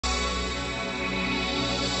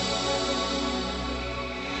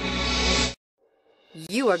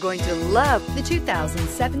You are going to love the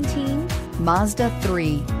 2017 Mazda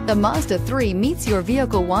 3. The Mazda 3 meets your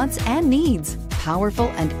vehicle wants and needs. Powerful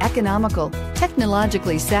and economical,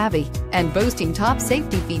 technologically savvy, and boasting top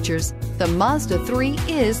safety features, the Mazda 3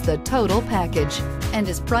 is the total package and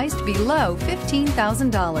is priced below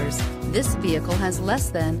 $15,000. This vehicle has less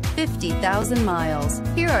than 50,000 miles.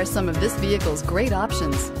 Here are some of this vehicle's great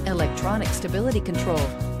options: electronic stability control,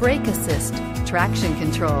 brake assist, traction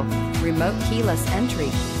control, remote keyless entry,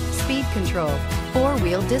 speed control,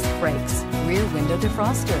 four-wheel disc brakes, rear window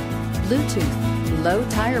defroster, Bluetooth, low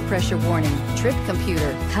tire pressure warning, trip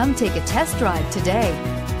computer. Come take a test drive today.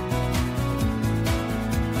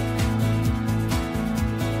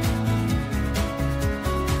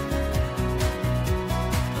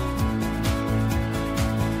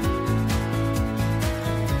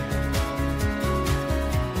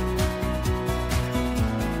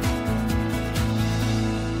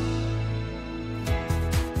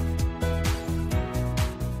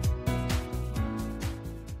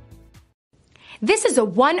 This is a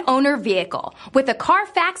one-owner vehicle with a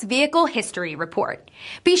Carfax Vehicle History Report.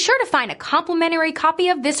 Be sure to find a complimentary copy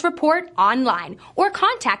of this report online or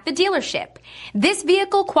contact the dealership. This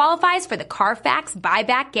vehicle qualifies for the Carfax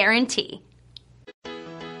Buyback Guarantee.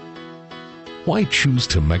 Why choose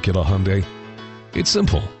Temecula Hyundai? It's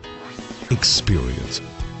simple. Experience.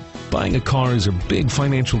 Buying a car is a big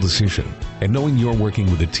financial decision, and knowing you're working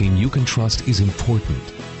with a team you can trust is important.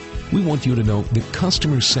 We want you to know that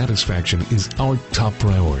customer satisfaction is our top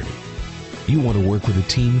priority. You want to work with a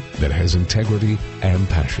team that has integrity and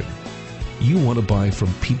passion. You want to buy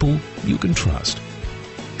from people you can trust.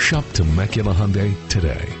 Shop Temecula Hyundai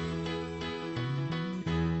today.